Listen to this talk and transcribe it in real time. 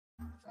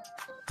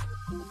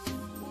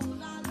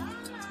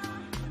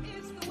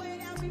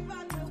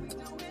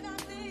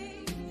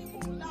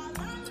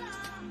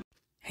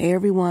Hey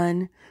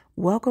everyone,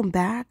 welcome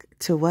back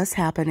to What's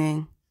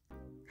Happening.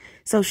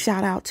 So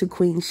shout out to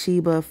Queen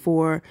Sheba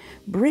for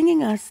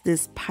bringing us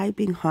this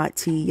piping hot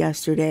tea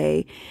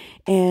yesterday.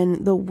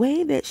 And the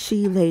way that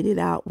she laid it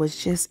out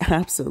was just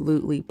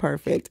absolutely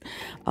perfect.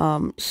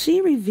 She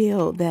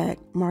revealed that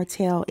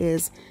Martell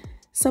is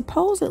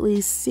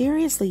supposedly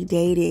seriously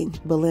dating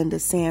Belinda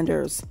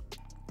Sanders.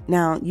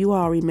 Now, you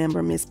all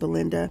remember Miss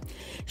Belinda.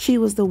 She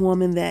was the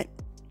woman that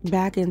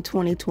back in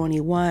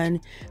 2021,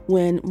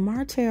 when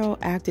Martell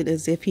acted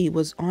as if he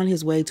was on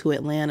his way to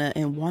Atlanta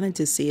and wanted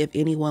to see if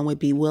anyone would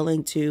be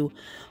willing to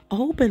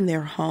open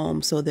their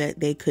home so that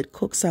they could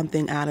cook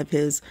something out of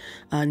his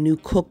new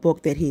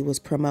cookbook that he was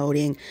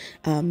promoting.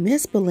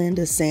 Miss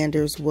Belinda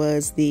Sanders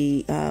was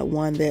the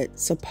one that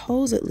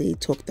supposedly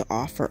took the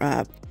offer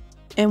up.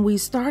 And we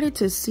started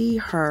to see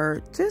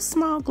her, just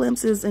small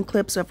glimpses and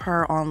clips of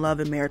her on Love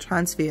and Marriage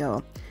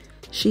Huntsville.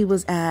 She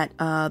was at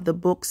the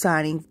book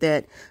signing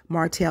that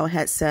Martell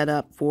had set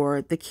up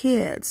for the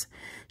kids.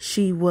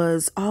 She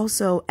was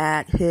also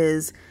at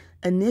his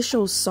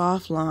initial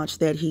soft launch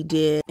that he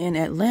did in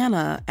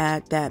Atlanta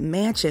at that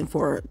mansion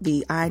for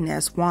the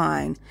Inez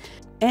wine.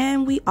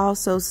 And we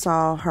also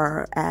saw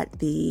her at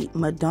the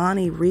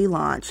Madonna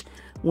relaunch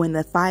when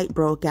the fight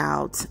broke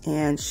out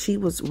and she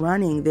was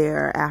running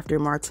there after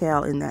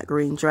Martell in that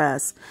green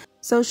dress.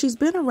 So she's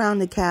been around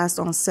the cast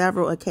on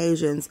several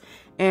occasions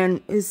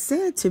and is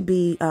said to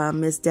be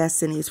Miss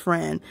Destiny's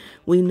friend.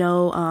 We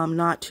know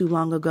not too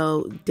long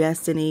ago,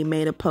 Destiny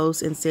made a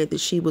post and said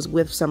that she was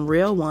with some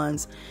real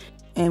ones.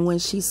 And when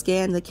she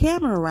scanned the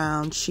camera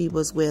around, she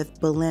was with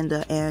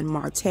Belinda and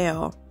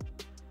Martell.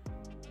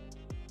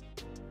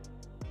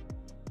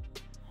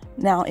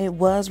 Now, it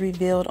was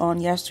revealed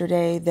on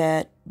yesterday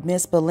that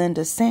Miss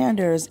Belinda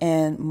Sanders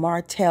and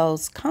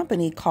Martell's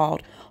company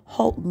called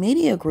Holt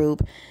Media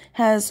Group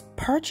has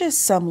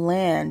purchased some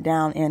land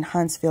down in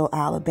Huntsville,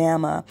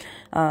 Alabama.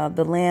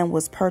 The land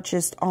was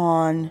purchased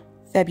on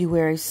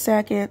February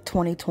 2nd,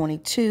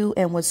 2022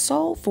 and was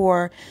sold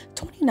for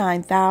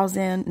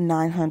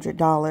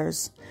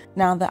 $29,900.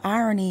 Now, the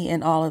irony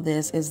in all of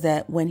this is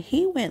that when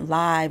he went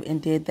live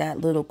and did that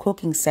little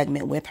cooking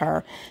segment with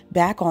her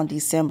back on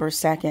December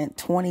 2nd,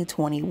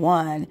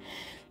 2021,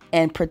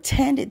 and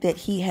pretended that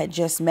he had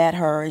just met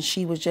her and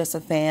she was just a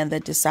fan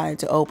that decided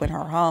to open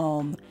her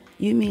home.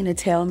 You mean to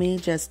tell me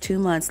just 2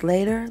 months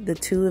later, the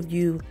two of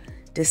you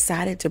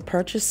decided to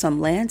purchase some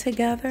land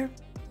together?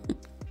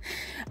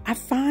 I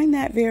find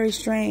that very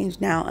strange.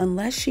 Now,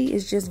 unless she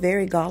is just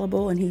very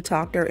gullible and he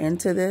talked her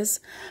into this.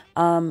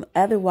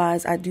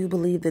 Otherwise, I do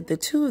believe that the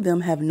two of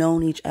them have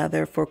known each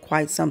other for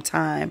quite some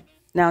time.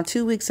 Now,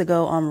 2 weeks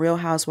ago on Real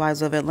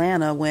Housewives of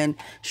Atlanta, when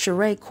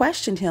Shari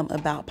questioned him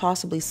about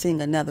possibly seeing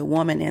another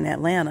woman in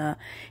Atlanta,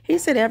 he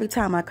said, every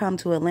time I come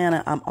to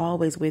Atlanta, I'm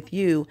always with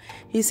you.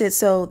 He said,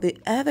 so the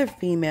other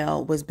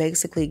female was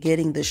basically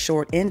getting the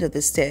short end of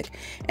the stick.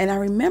 And I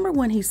remember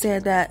when he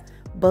said that,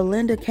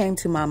 Belinda came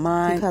to my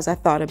mind because I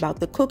thought about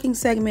the cooking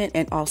segment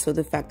and also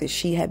the fact that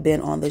she had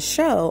been on the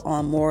show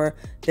on more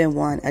than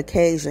one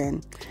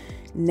occasion.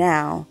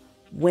 Now,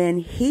 when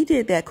he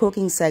did that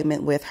cooking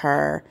segment with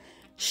her,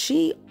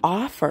 she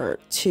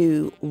offered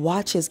to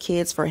watch his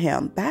kids for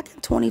him back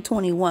in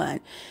 2021.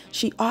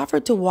 She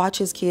offered to watch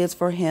his kids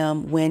for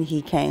him when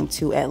he came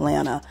to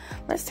Atlanta.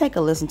 Let's take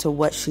a listen to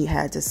what she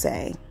had to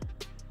say.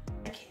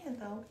 I can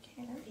though, I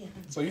can. Yeah.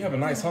 So you have a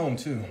nice home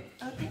too.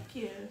 Oh, thank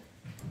you.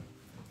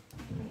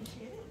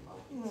 Appreciate it.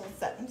 A little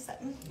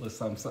something. A little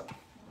something.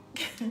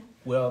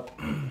 Well,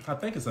 I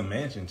think it's a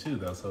mansion too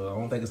though, so I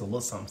don't think it's a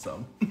little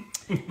something.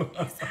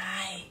 It's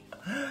high.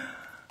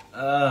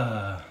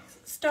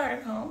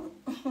 Starter home.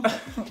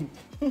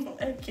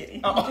 I'm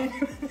kidding. Oh.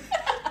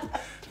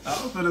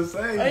 I was gonna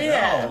say,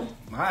 yeah.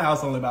 My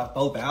house only about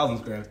 4,000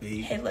 square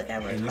feet. Hey, look, I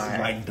work and this hard. is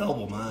like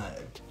double mine.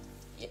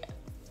 Yeah.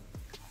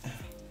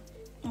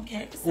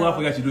 Okay. So, Well, I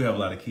forgot you do have a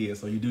lot of kids,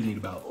 so you do need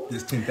about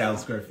this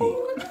 10,000 square feet.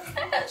 Ooh,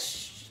 that's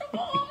short.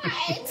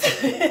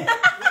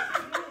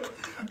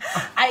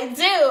 I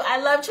do. I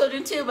love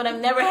children too, but I'm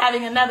never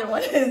having another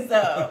one.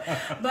 So,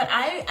 but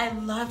I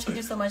love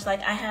children so much.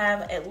 Like I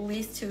have at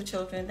least 2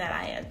 children that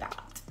I adopt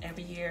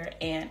every year,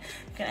 and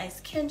you can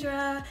ask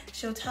Kendra.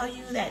 She'll tell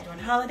you that during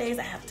holidays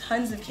I have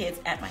tons of kids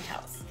at my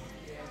house.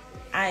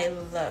 I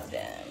love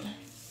them.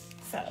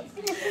 So,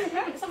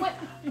 somewhat.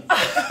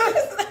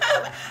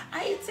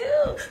 I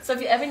do. So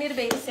if you ever need a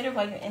babysitter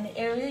while you're in the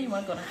area, you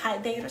want to go on a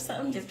hot date or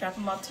something, just drop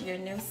them off to your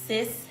new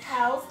sis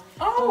house.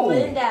 Oh,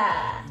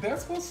 Belinda.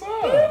 That's what's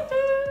up.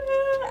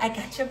 I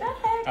got your back.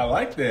 I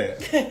like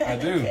that. I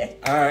do. Okay.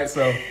 All right,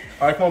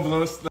 come on,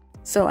 Belinda.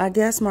 So I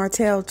guess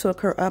Martell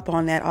took her up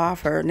on that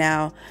offer.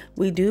 Now,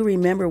 we do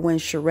remember when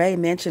Shari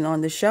mentioned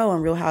on the show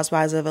on Real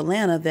Housewives of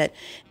Atlanta that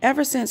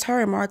ever since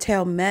her and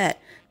Martell met,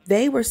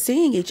 they were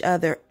seeing each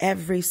other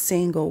every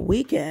single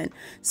weekend.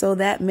 So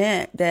that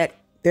meant that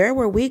There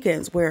were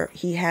weekends where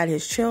he had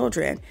his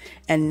children,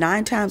 and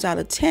 9 times out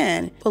of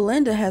 10,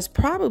 Belinda has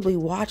probably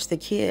watched the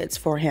kids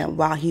for him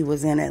while he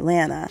was in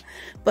Atlanta.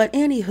 But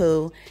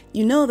anywho,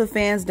 you know the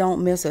fans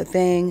don't miss a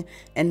thing,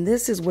 and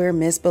this is where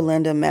Miss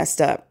Belinda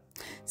messed up.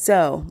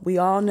 So we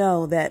all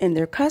know that in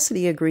their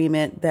custody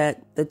agreement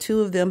that the two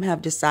of them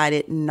have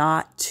decided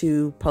not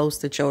to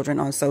post the children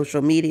on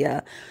social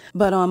media.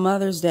 But on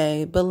Mother's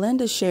Day,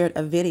 Belinda shared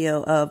a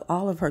video of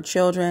all of her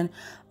children.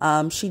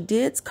 She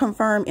did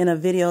confirm in a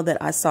video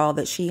that I saw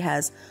that she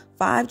has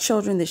 5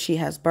 children that she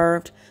has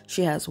birthed.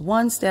 She has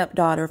 1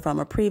 stepdaughter from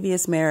a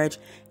previous marriage,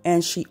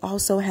 and she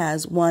also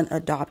has 1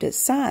 adopted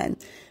son.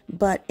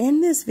 But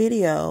in this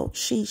video,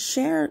 she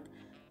shared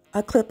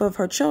a clip of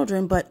her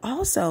children, but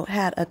also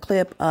had a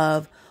clip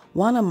of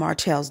one of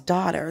Martell's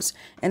daughters.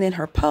 And in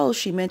her post,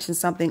 she mentioned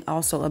something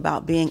also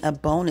about being a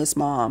bonus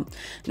mom.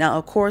 Now,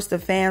 of course, the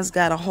fans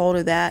got a hold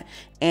of that,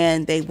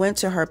 and they went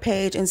to her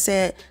page and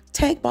said,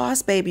 "Take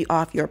Boss Baby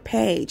off your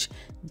page.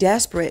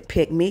 Desperate,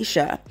 pick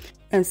Misha."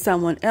 And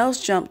someone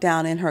else jumped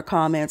down in her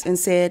comments and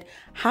said,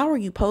 "How are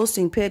you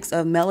posting pics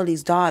of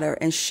Melody's daughter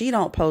and she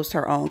don't post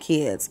her own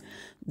kids?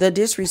 The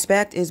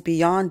disrespect is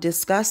beyond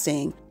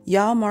disgusting.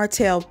 Y'all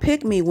Martell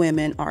pick-me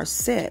women are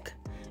sick."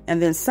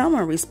 And then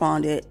someone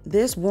responded,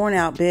 "This worn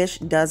out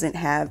bitch doesn't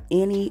have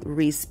any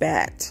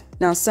respect."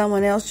 Now,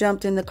 someone else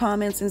jumped in the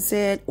comments and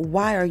said,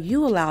 "Why are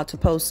you allowed to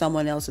post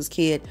someone else's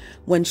kid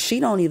when she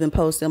don't even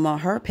post them on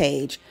her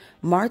page?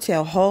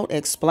 Martell Holt,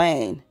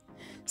 explain."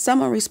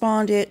 Someone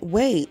responded,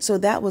 "Wait, so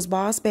that was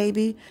Boss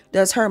Baby?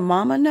 Does her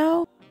mama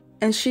know?"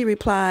 And she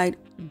replied,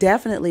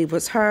 "Definitely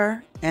was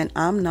her, and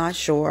I'm not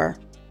sure."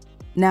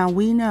 Now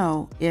we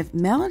know if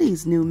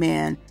Melody's new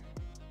man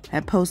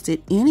had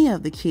posted any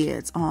of the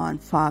kids on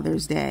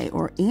Father's Day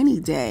or any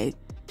day,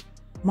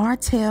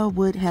 Martell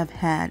would have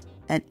had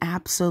an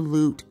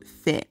absolute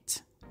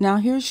fit. Now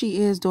here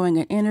she is doing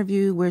an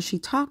interview where she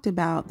talked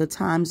about the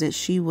times that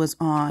she was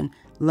on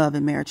Love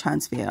and Marriage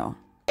Huntsville.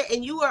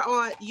 And you were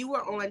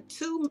on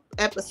 2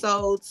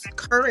 episodes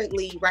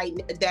currently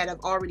that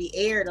have already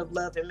aired of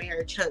Love and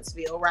Marriage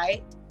Huntsville,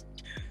 right?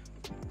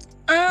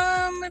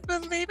 I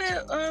believe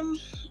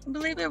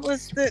it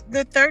was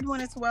the third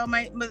one as well.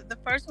 The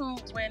first one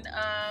was when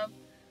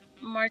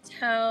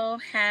Martell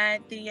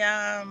had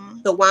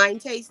the wine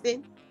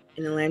tasting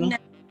in Atlanta. No,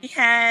 he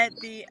had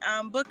the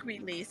book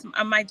release.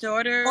 My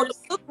daughter's the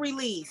book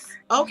release.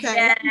 Okay.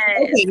 Yes,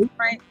 okay.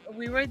 Right.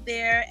 We were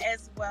there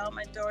as well.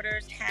 My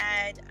daughters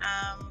had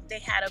they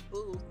had a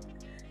booth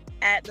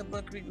at the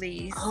book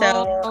release.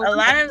 So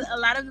a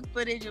lot of the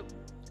footage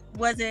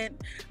wasn't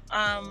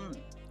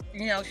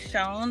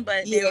shown,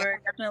 but they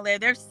were definitely,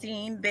 they're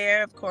seen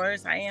there. Of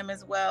course, I am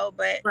as well.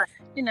 But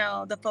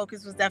the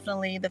focus was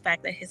definitely the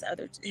fact that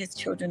his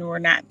children were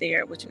not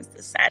there, which was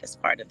the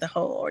saddest part of the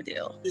whole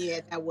ordeal.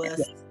 Yeah, that was.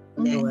 Yes,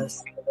 that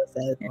was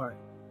the sad part.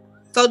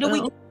 So, do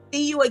we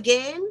see you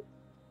again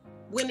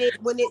when it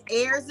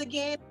airs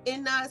again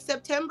in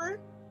September?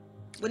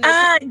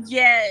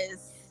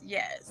 Yes.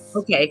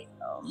 Okay.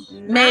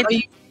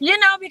 Maybe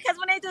because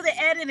when they do the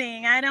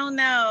editing, I don't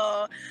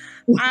know.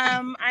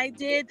 I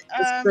did.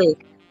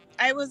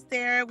 I was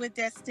there with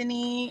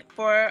Destiny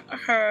for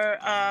her.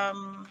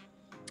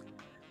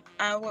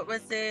 What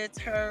was it?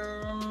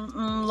 Her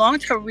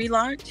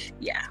relaunch.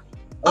 Yeah.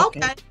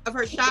 Okay. Of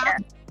her shop.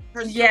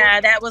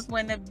 Yeah. That was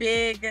when the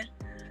big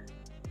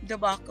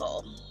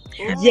debacle.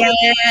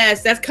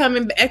 Yes, that's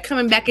coming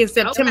back in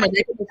September.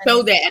 They didn't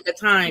show that at the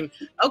time.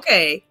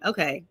 Okay.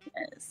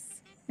 Yes.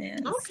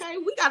 Okay,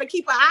 we got to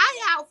keep an eye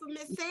out for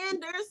Miss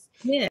Sanders.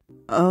 Yeah.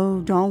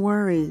 Oh, don't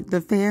worry.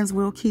 The fans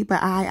will keep an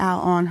eye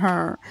out on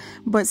her.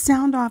 But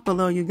sound off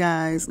below, you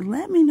guys.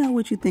 Let me know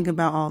what you think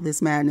about all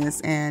this madness.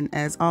 And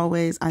as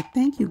always, I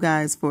thank you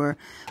guys for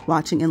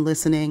watching and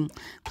listening.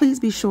 Please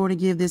be sure to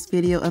give this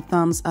video a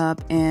thumbs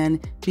up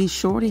and be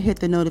sure to hit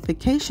the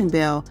notification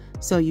bell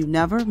so you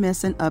never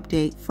miss an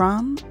update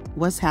from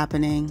What's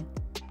Happening.